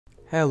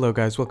Hello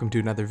guys, welcome to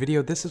another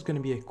video. This is going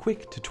to be a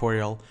quick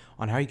tutorial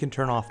on how you can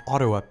turn off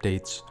auto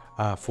updates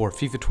for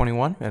FIFA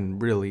 21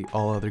 and really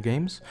all other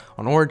games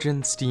on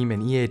Origin, Steam,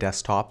 and EA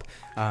Desktop.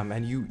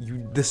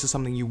 This is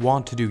something you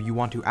want to do. You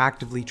want to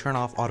actively turn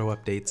off auto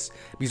updates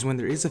because when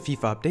there is a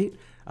FIFA update,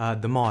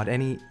 the mod,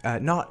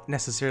 not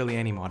necessarily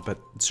any mod, but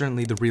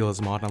certainly the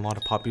Realism mod and a lot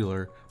of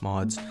popular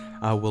mods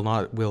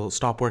will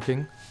stop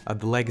working.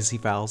 The legacy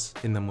files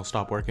in them will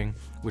stop working,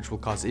 which will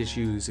cause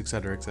issues,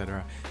 etc.,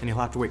 etc. And you'll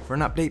have to wait for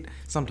an update.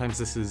 Sometimes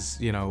this is,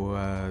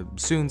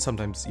 soon.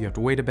 Sometimes you have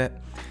to wait a bit.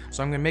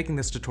 So I'm going to be making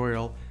this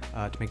tutorial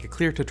to make a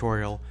clear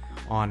tutorial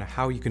on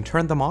how you can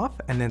turn them off,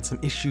 and then some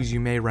issues you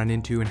may run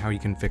into and how you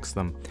can fix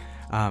them.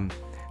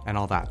 And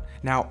all that.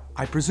 Now,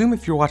 I presume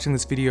if you're watching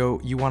this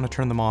video, you want to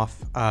turn them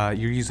off.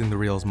 You're using the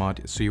Reels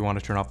mod, so you want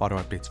to turn off auto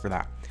updates for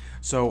that.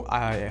 So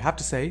I have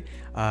to say,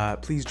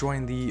 please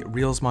join the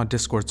Reels mod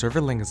Discord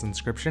server. Link is in the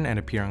description and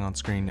appearing on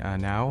screen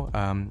now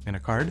in a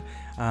card.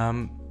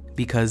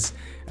 Because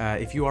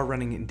if you are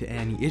running into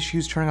any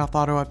issues turning off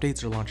auto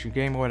updates or launching your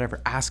game or whatever,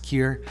 ask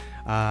here.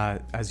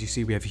 As you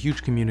see, we have a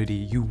huge community.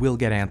 You will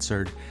get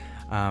answered.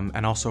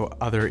 And also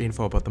other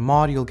info about the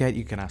mod you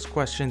can ask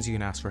questions, you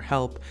can ask for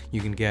help,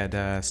 you can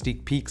get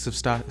sneak peeks of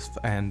stuff,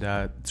 and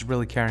it's a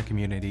really caring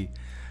community.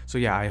 So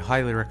yeah, I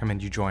highly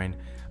recommend you join,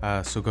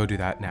 so go do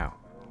that now.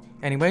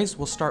 Anyways,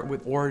 we'll start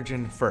with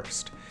Origin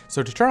first.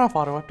 So to turn off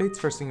auto updates,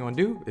 first thing you want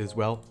to do is,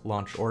 well,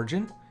 launch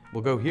Origin.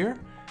 We'll go here,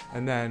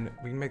 and then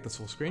we can make this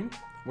full screen.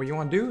 What you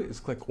want to do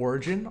is click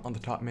Origin on the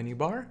top menu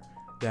bar,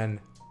 then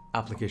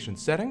Application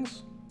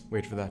Settings,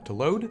 wait for that to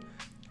load,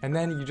 and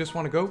then you just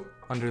want to go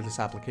under this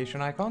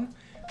application icon,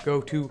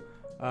 go to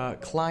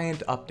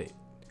Client Update,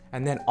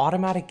 and then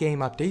Automatic Game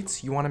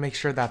Updates, you want to make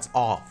sure that's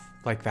off,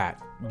 like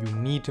that. You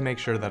need to make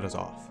sure that is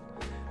off.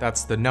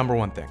 That's the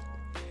 #1 thing.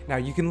 Now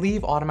you can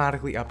leave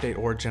Automatically Update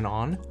Origin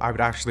on. I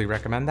would actually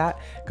recommend that,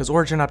 because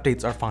Origin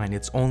updates are fine.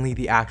 It's only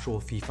the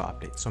actual FIFA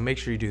update, so make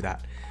sure you do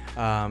that.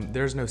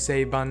 There's no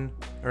save button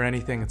or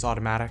anything, it's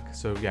automatic,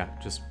 so yeah,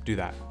 just do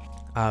that.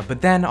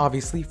 But then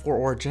obviously for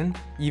Origin,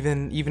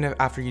 even if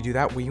after you do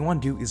that, what you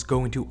want to do is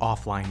go into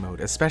offline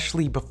mode,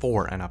 especially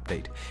before an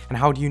update. And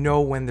how do you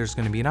know when there's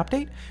going to be an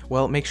update?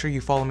 Well, make sure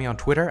you follow me on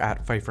Twitter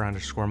at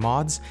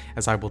FIFER_mods,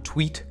 as I will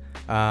tweet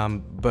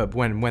but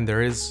when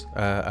there is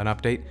an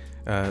update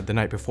the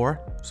night before.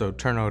 So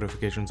turn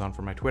notifications on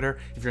for my Twitter.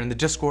 If you're in the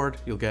Discord,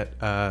 you'll get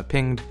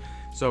pinged.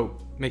 So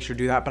make sure to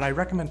do that, but I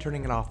recommend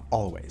turning it off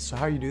always. So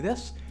how you do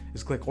this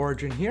is click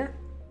Origin here,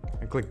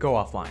 and click Go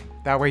Offline.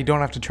 That way you don't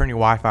have to turn your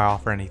Wi-Fi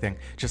off or anything,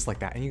 just like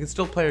that. And you can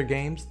still play your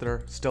games that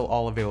are still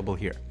all available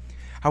here.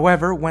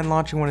 However, when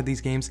launching one of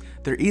these games,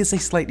 there is a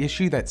slight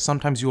issue that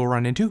sometimes you will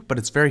run into, but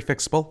it's very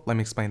fixable. Let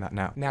me explain that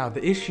now. Now,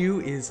 the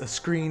issue is a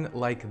screen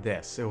like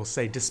this. It will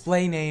say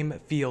Display Name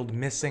field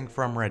missing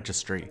from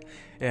Registry.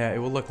 It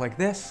will look like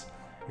this,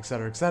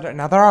 etc., etc.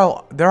 Now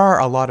there are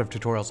a lot of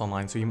tutorials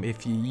online, so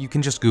you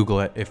can just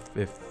Google it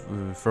if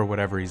for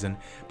whatever reason.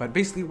 But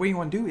basically, what you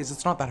want to do is,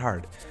 it's not that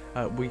hard.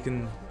 We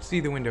can see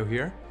the window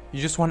here.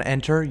 You just want to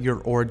enter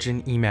your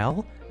Origin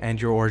email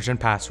and your Origin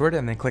password,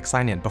 and then click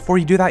sign in. Before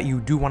you do that, you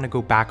do want to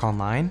go back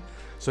online.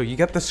 So you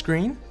get the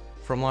screen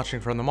from launching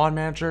from the mod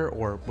manager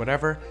or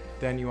whatever.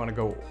 Then you want to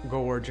go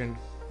Origin,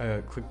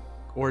 click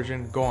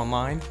Origin, go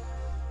online.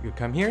 You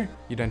come here,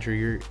 you'd enter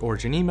your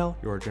Origin email,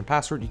 your Origin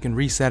password. You can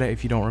reset it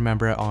if you don't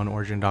remember it on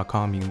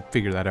origin.com. You can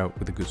figure that out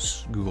with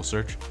a Google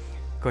search.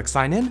 Click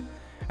sign in,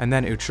 and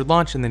then it should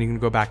launch, and then you can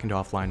go back into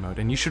offline mode.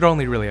 And you should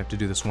only really have to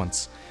do this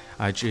once.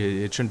 It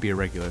shouldn't be a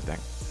regular thing.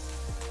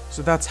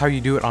 So that's how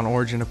you do it on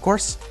Origin, of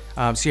course.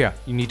 So yeah,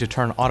 you need to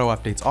turn auto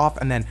updates off,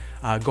 and then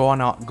going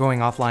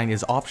offline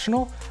is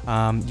optional.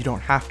 You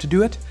don't have to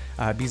do it,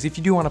 because if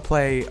you do want to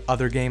play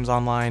other games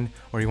online,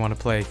 or you want to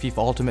play FIFA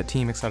Ultimate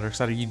Team, etc.,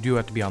 etc., you do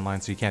have to be online,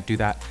 so you can't do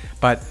that.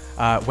 But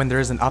when there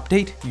is an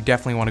update, you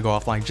definitely want to go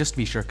offline just to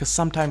be sure, because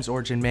sometimes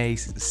Origin may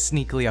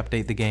sneakily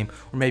update the game,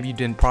 or maybe you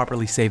didn't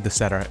properly save the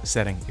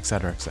setting,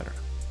 etc., etc.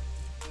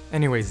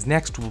 Anyways,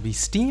 next will be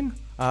Steam.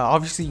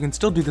 Obviously, you can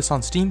still do this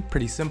on Steam,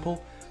 pretty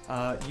simple.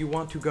 You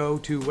want to go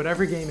to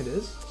whatever game it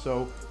is.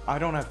 So I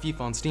don't have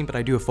FIFA on Steam, but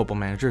I do have Football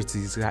Manager. It's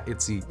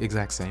the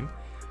exact same.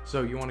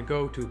 So you want to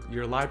go to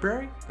your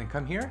library, then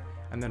come here,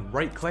 and then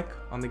right click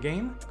on the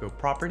game, go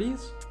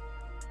Properties,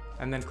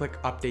 and then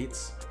click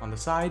Updates on the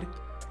side.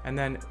 And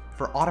then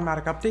for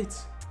automatic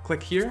updates,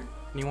 click here,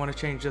 and you want to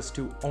change this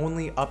to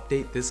only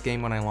update this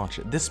game when I launch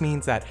it. This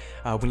means that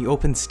when you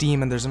open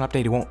Steam and there's an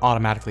update, it won't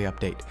automatically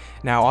update.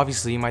 Now,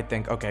 obviously, you might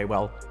think, okay,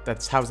 well,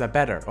 how's that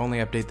better? Only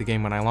update the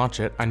game when I launch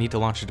it. I need to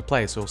launch it to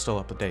play, so it'll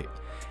still update.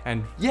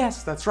 And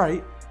yes, that's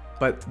right.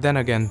 But then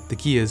again, the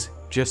key is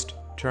just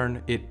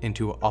turn it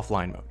into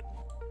offline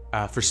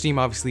mode. For Steam,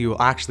 obviously, you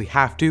will actually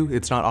have to.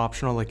 It's not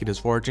optional like it is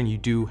for Origin. You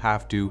do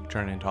have to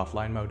turn it into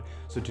offline mode.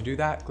 So to do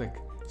that, click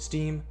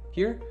Steam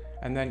here,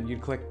 and then you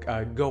click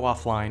go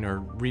offline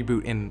or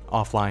reboot in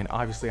offline.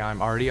 Obviously,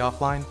 I'm already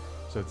offline,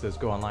 so it says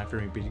go online for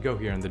me, but you go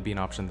here and there'd be an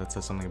option that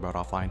says something about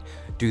offline.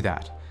 Do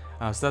that.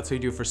 So that's how you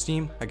do it for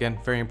Steam. Again,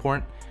 very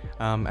important,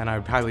 and I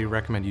would highly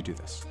recommend you do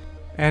this.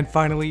 And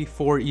finally,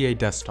 for EA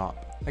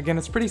Desktop. Again,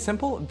 it's pretty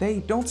simple. They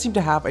don't seem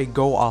to have a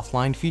go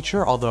offline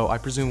feature, although I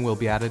presume will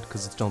be added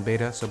because it's still in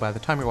beta. So by the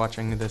time you're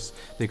watching this,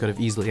 they could have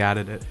easily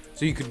added it.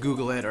 So you could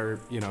Google it or,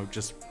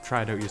 just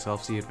try it out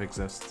yourself, see if it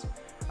exists.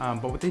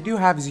 But what they do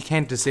have is you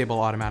can disable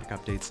automatic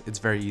updates. It's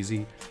very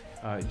easy.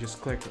 You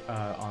just click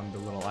on the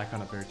little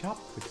icon at the very top,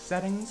 click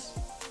settings,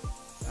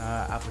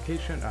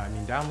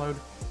 download,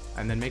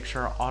 and then make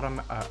sure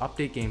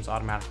update games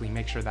automatically,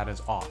 make sure that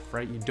is off,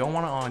 right? You don't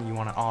want it on, you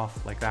want it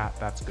off like that,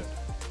 that's good.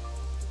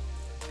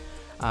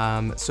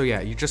 So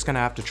yeah, you're just gonna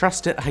have to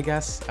trust it, I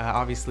guess.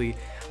 Obviously,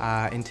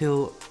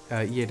 until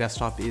EA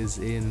Desktop is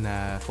in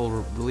full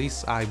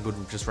release, I would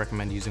just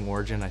recommend using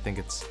Origin. I think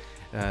it's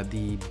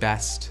the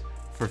best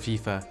for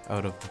FIFA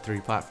out of the 3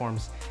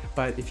 platforms.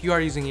 But if you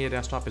are using EA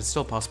Desktop, it's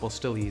still possible,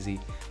 still easy.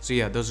 So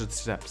yeah, those are the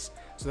steps.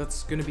 So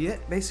that's gonna be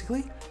it,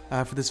 basically,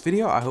 for this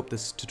video. I hope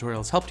this tutorial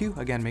has helped you.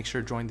 Again, make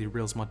sure to join the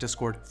Reels Mod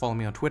Discord, follow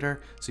me on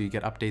Twitter, so you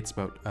get updates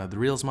about the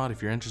Reels Mod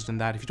if you're interested in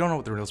that. If you don't know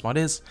what the Reels Mod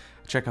is,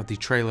 check out the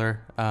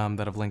trailer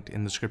that I've linked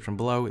in the description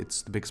below.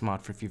 It's the biggest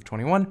mod for FIFA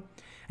 21. And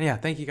yeah,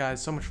 thank you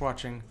guys so much for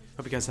watching.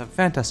 Hope you guys have a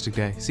fantastic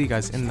day. See you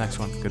guys in the next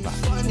one. Goodbye.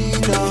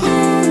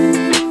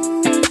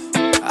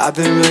 I've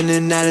been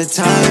running out of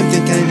time,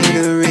 think I need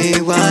a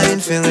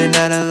rewind, feeling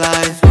out of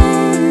life.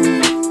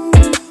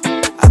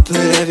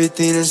 Put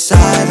everything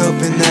aside,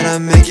 hoping that I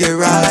make it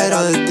right.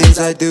 All the things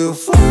I do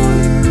for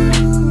you.